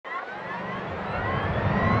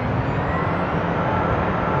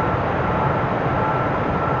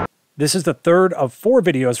This is the third of 4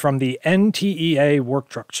 videos from the NTEA Work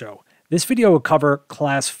Truck Show. This video will cover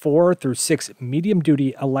Class 4 through 6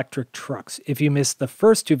 medium-duty electric trucks. If you missed the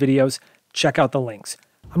first 2 videos, check out the links.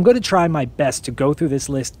 I'm going to try my best to go through this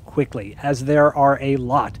list quickly, as there are a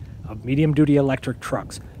lot of medium-duty electric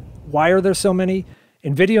trucks. Why are there so many?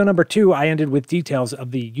 In video number 2, I ended with details of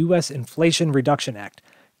the U.S. Inflation Reduction Act.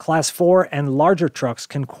 Class 4 and larger trucks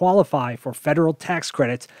can qualify for federal tax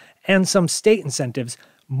credits and some state incentives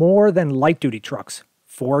more than light-duty trucks.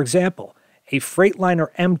 For example, a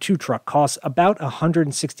Freightliner M2 truck costs about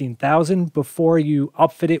 $116,000 before you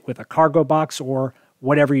upfit it with a cargo box or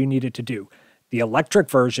whatever you need it to do. The electric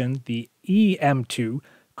version, the EM2,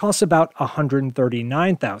 costs about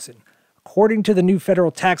 $139,000. According to the new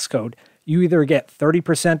federal tax code, you either get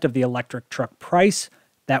 30% of the electric truck price,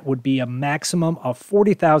 that would be a maximum of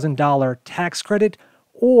 $40,000 tax credit,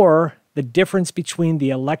 or the difference between the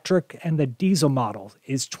electric and the diesel model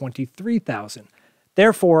is $23,000.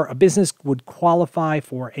 Therefore, a business would qualify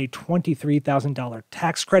for a $23,000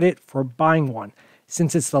 tax credit for buying one,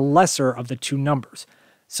 since it's the lesser of the two numbers.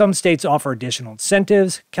 Some states offer additional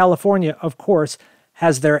incentives. California, of course,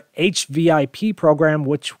 has their HVIP program,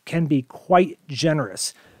 which can be quite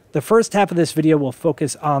generous. The first half of this video will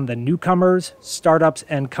focus on the newcomers, startups,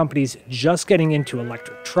 and companies just getting into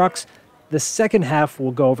electric trucks. The second half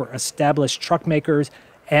will go over established truck makers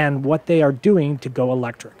and what they are doing to go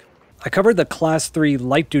electric. I covered the Class 3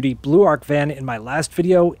 light-duty Blue Arc van in my last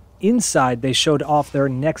video. Inside, they showed off their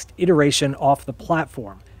next iteration off the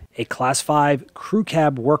platform, a Class 5 crew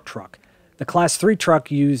cab work truck. The Class 3 truck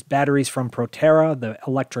used batteries from Proterra, the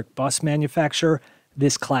electric bus manufacturer.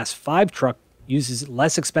 This Class 5 truck uses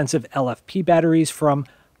less expensive LFP batteries from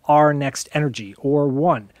R Next Energy, or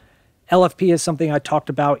One. LFP is something I talked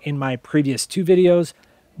about in my previous 2 videos.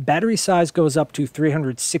 Battery size goes up to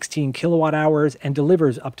 316 kilowatt hours and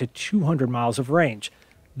delivers up to 200 miles of range.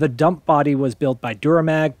 The dump body was built by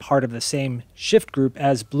Duramag, part of the same shift group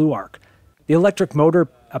as Blue Arc. The electric motor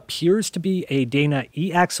appears to be a Dana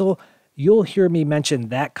e-axle. You'll hear me mention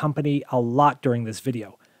that company a lot during this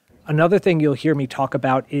video. Another thing you'll hear me talk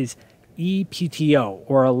about is ePTO,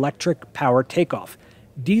 or electric power takeoff.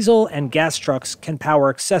 Diesel and gas trucks can power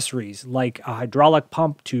accessories like a hydraulic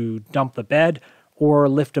pump to dump the bed or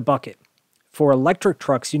lift a bucket. For electric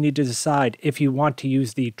trucks, you need to decide if you want to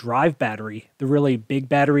use the drive battery, the really big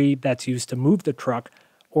battery that's used to move the truck,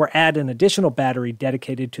 or add an additional battery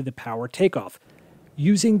dedicated to the power takeoff.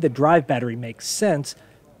 Using the drive battery makes sense,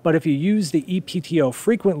 but if you use the ePTO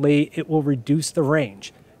frequently, it will reduce the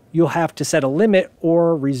range. You'll have to set a limit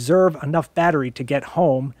or reserve enough battery to get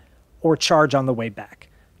home or charge on the way back.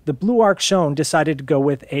 The Blue Arc shown decided to go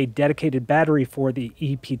with a dedicated battery for the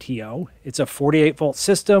ePTO. It's a 48-volt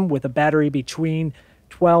system with a battery between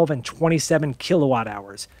 12 and 27 kilowatt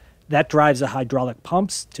hours. That drives the hydraulic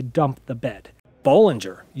pumps to dump the bed.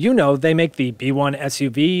 Bollinger, you know they make the B1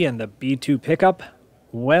 SUV and the B2 pickup.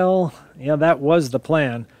 Well, yeah, that was the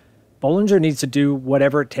plan. Bollinger needs to do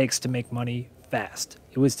whatever it takes to make money fast.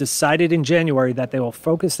 It was decided in January that they will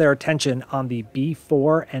focus their attention on the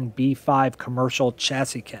B4 and B5 commercial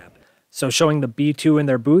chassis cab. So showing the B2 in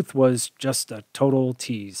their booth was just a total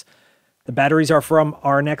tease. The batteries are from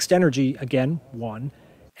R Next Energy, again, One.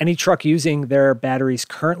 Any truck using their batteries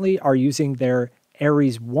currently are using their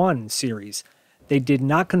Aries 1 series. They did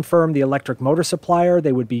not confirm the electric motor supplier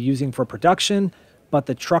they would be using for production, but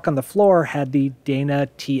the truck on the floor had the Dana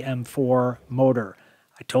TM4 motor.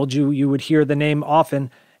 I told you you would hear the name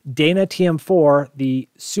often. Dana TM4, the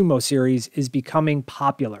Sumo series, is becoming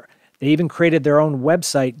popular. They even created their own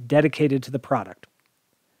website dedicated to the product.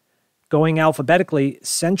 Going alphabetically,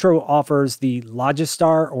 Cenntro offers the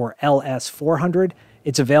Logistar, or LS400.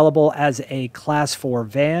 It's available as a Class 4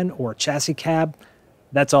 van or chassis cab.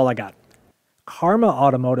 That's all I got. Karma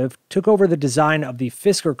Automotive took over the design of the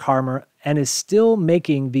Fisker Karma and is still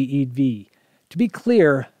making the EV. To be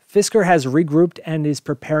clear, Fisker has regrouped and is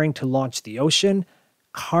preparing to launch the Ocean.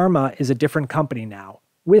 Karma is a different company now,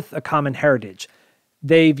 with a common heritage.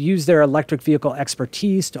 They've used their electric vehicle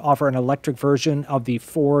expertise to offer an electric version of the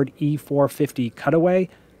Ford E450 Cutaway.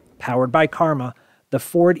 Powered by Karma, the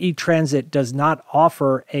Ford E-Transit does not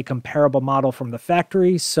offer a comparable model from the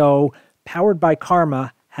factory, so Powered by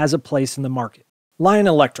Karma has a place in the market. Lion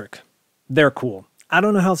Electric. They're cool. I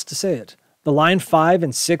don't know how else to say it. The Lion 5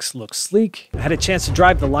 and 6 look sleek. I had a chance to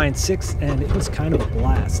drive the Lion 6 and it was kind of a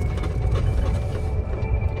blast.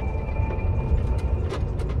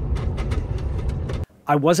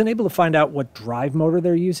 I wasn't able to find out what drive motor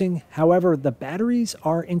they're using. However, the batteries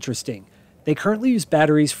are interesting. They currently use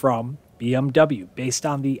batteries from BMW based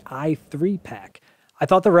on the i3 pack. I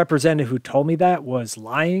thought the representative who told me that was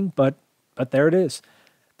lying, but there it is.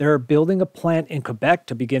 They're building a plant in Quebec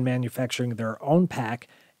to begin manufacturing their own pack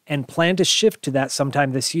and plan to shift to that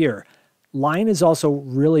sometime this year. Lion is also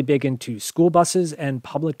really big into school buses and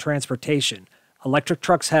public transportation. Electric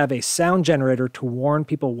trucks have a sound generator to warn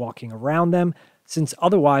people walking around them, since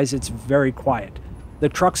otherwise it's very quiet. The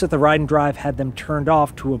trucks at the Ride and Drive had them turned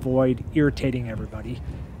off to avoid irritating everybody.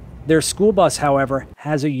 Their school bus, however,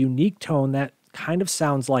 has a unique tone that kind of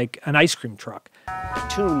sounds like an ice cream truck.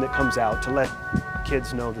 Tune that comes out to let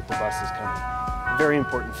kids know that the bus is coming. Very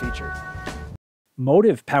important feature.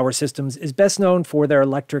 Motiv Power Systems is best known for their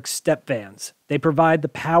electric step vans. They provide the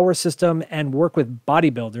power system and work with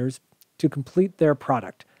bodybuilders to complete their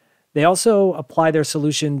product. They also apply their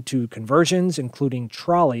solution to conversions, including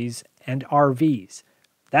trolleys and RVs.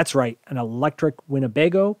 That's right, an electric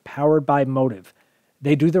Winnebago powered by Motiv.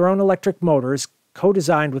 They do their own electric motors,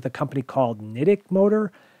 co-designed with a company called Nidec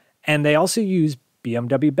Motor, and they also use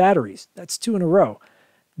BMW batteries. That's 2 in a row.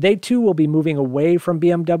 They too will be moving away from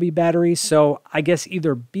BMW batteries, so I guess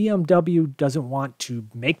either BMW doesn't want to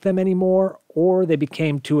make them anymore or they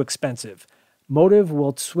became too expensive. Motiv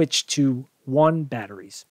will switch to 1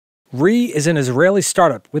 batteries. REE is an Israeli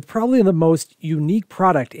startup with probably the most unique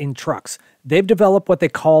product in trucks. They've developed what they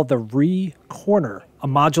call the REE Corner, a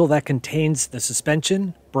module that contains the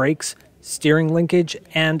suspension, brakes, steering linkage,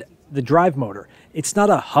 and the drive motor. It's not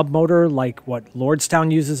a hub motor like what Lordstown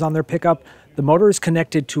uses on their pickup. The motor is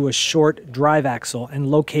connected to a short drive axle and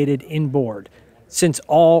located inboard. Since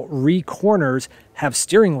all REE corners have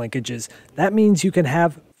steering linkages, that means you can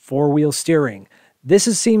have 4-wheel steering. This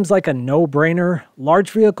seems like a no-brainer.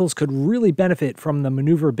 Large vehicles could really benefit from the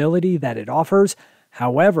maneuverability that it offers.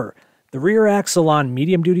 However, the rear axle on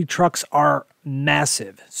medium-duty trucks are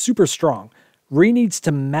massive, super strong. REE needs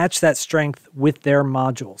to match that strength with their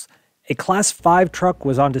modules. A Class 5 truck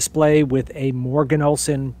was on display with a Morgan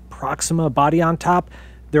Olson Proxima body on top.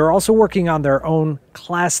 They're also working on their own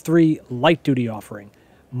Class 3 light-duty offering.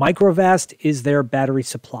 Microvast is their battery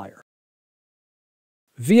supplier.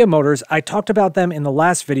 VIA Motors, I talked about them in the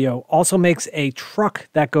last video, also makes a truck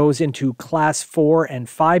that goes into Class 4 and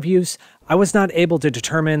 5 use. I was not able to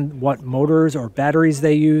determine what motors or batteries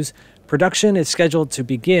they use. Production is scheduled to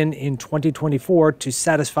begin in 2024 to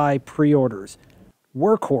satisfy pre-orders.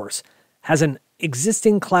 Workhorse has an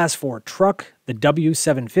existing Class 4 truck, the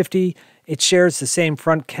W750. It shares the same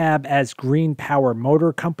front cab as Green Power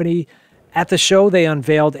Motor Company. At the show, they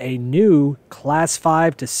unveiled a new Class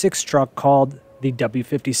 5 to 6 truck called the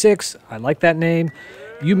W56. I like that name.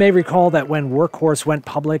 You may recall that when Workhorse went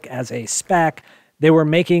public as a SPAC, they were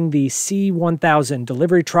making the C1000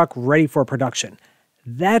 delivery truck ready for production.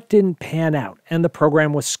 That didn't pan out, and the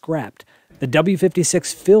program was scrapped. The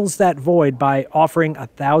W56 fills that void by offering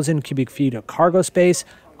 1,000 cubic feet of cargo space,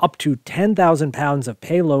 up to 10,000 pounds of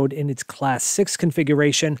payload in its Class 6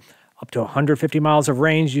 configuration, up to 150 miles of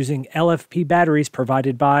range using LFP batteries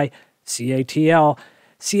provided by CATL.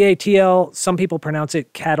 CATL, some people pronounce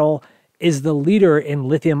it CATL, is the leader in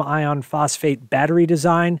lithium iron phosphate battery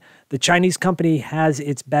design. The Chinese company has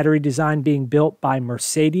its battery design being built by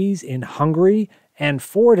Mercedes in Hungary, and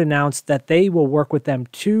Ford announced that they will work with them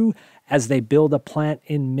too as they build a plant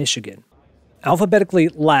in Michigan. Alphabetically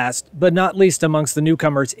last, but not least amongst the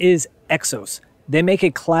newcomers, is Exos. They make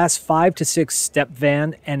a Class 5 to 6 step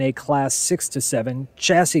van and a Class 6 to 7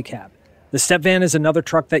 chassis cab. The step van is another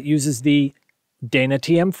truck that uses the Dana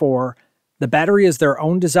TM4. The battery is their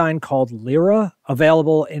own design called Lyra,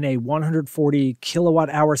 available in a 140 kilowatt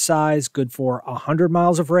hour size, good for 100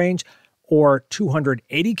 miles of range, or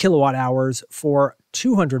 280 kilowatt hours for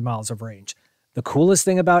 200 miles of range. The coolest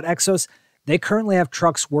thing about Exos, they currently have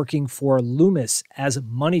trucks working for Loomis as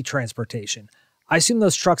money transportation. I assume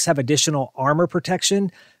those trucks have additional armor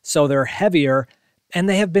protection, so they're heavier, and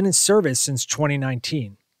they have been in service since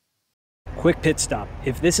 2019. Quick pit stop.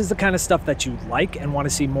 If this is the kind of stuff that you like and want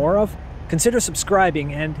to see more of, consider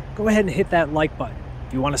subscribing and go ahead and hit that like button.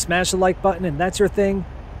 If you want to smash the like button and that's your thing,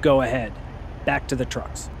 go ahead. Back to the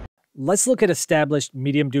trucks. Let's look at established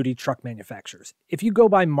medium-duty truck manufacturers. If you go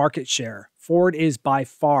by market share, Ford is by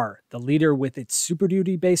far the leader with its Super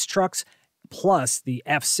Duty-based trucks, plus the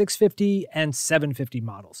F650 and 750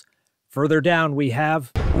 models. Further down, we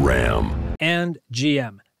have Ram and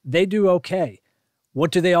GM. They do okay.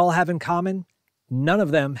 What do they all have in common? None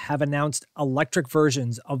of them have announced electric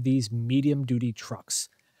versions of these medium-duty trucks.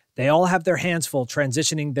 They all have their hands full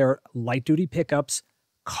transitioning their light-duty pickups,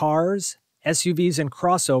 cars, SUVs, and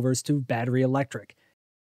crossovers to battery electric.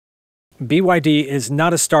 BYD is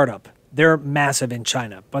not a startup. They're massive in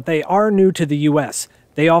China, but they are new to the US.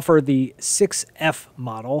 They offer the 6F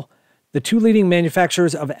model. The two leading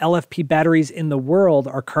manufacturers of LFP batteries in the world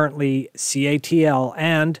are currently CATL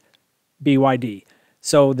and BYD.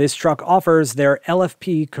 So this truck offers their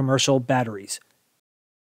LFP commercial batteries.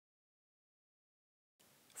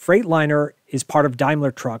 Freightliner is part of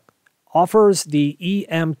Daimler Truck, offers the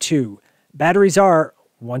EM2. Batteries are,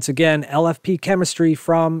 once again, LFP chemistry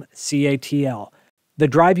from CATL. The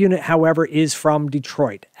drive unit, however, is from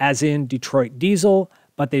Detroit, as in Detroit Diesel,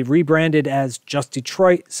 but they've rebranded as just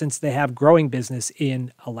Detroit since they have growing business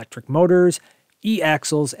in electric motors,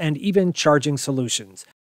 e-axles, and even charging solutions.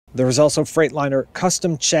 There is also Freightliner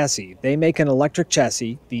Custom Chassis. They make an electric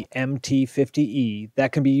chassis, the MT50E,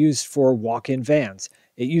 that can be used for walk-in vans.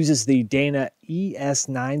 It uses the Dana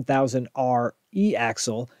ES9000R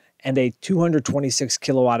e-axle and a 226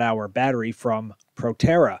 kilowatt-hour battery from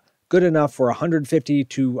Proterra, good enough for 150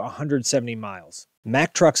 to 170 miles.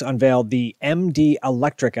 Mack Trucks unveiled the MD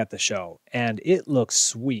Electric at the show, and it looks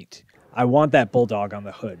sweet. I want that bulldog on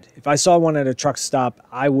the hood. If I saw one at a truck stop,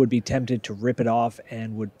 I would be tempted to rip it off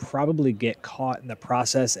and would probably get caught in the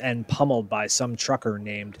process and pummeled by some trucker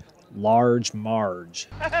named Large Marge.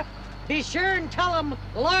 Be sure and tell them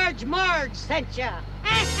Large Marge sent ya.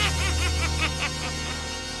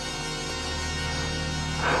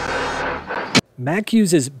 Mack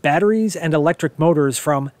uses batteries and electric motors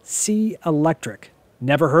from C Electric.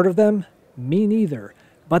 Never heard of them? Me neither.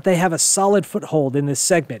 But they have a solid foothold in this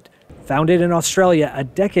segment. Founded in Australia a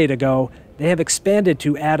decade ago, they have expanded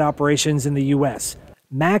to add operations in the US.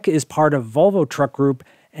 Mack is part of Volvo Truck Group,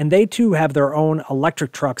 and they too have their own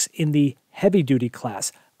electric trucks in the heavy-duty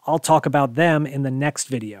class. I'll talk about them in the next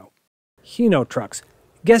video. Hino Trucks.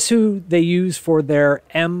 Guess who they use for their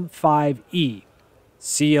M5E?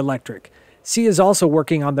 C Electric. C is also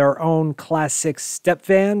working on their own Class 6 step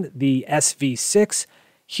van, the SV6.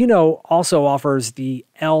 Hino also offers the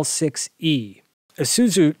L6E.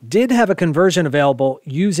 Isuzu did have a conversion available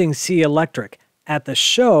using C Electric. At the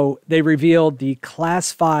show, they revealed the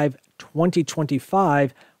Class 5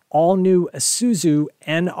 2025 all-new Isuzu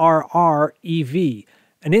NRR EV.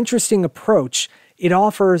 An interesting approach. It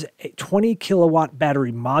offers 20 kilowatt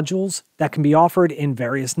battery modules that can be offered in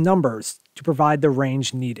various numbers to provide the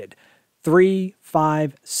range needed. 3,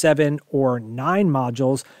 5, 7, or 9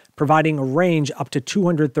 modules, providing a range up to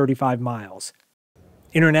 235 miles.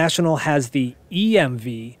 International has the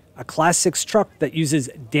EMV, a Class 6 truck that uses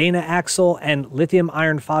Dana axle and lithium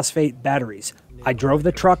iron phosphate batteries. I drove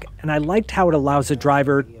the truck and I liked how it allows the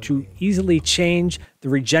driver to easily change the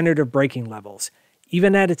regenerative braking levels.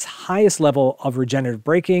 Even at its highest level of regenerative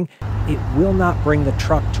braking, it will not bring the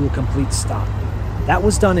truck to a complete stop. That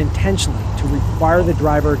was done intentionally to require the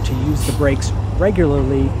driver to use the brakes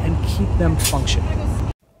regularly and keep them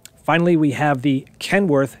functioning. Finally, we have the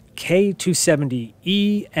Kennworth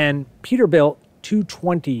K270E and Peterbuilt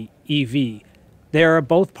 220 EV. They are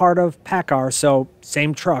both part of Paccar, so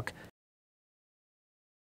same truck.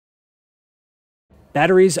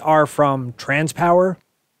 Batteries are from TransPower.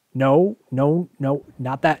 No,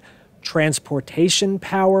 not that. Transportation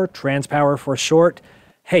Power, TransPower for short.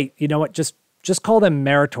 Hey, you know what? Just call them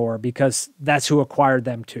Meritor because that's who acquired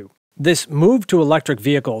them too. This move to electric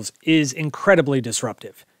vehicles is incredibly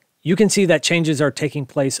disruptive. You can see that changes are taking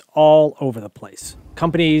place all over the place.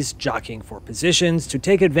 Companies jockeying for positions to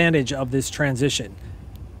take advantage of this transition.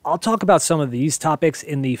 I'll talk about some of these topics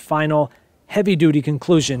in the final heavy-duty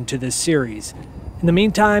conclusion to this series. In the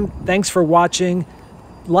meantime, thanks for watching.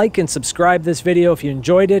 Like and subscribe this video if you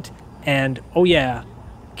enjoyed it. And oh yeah,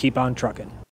 keep on trucking.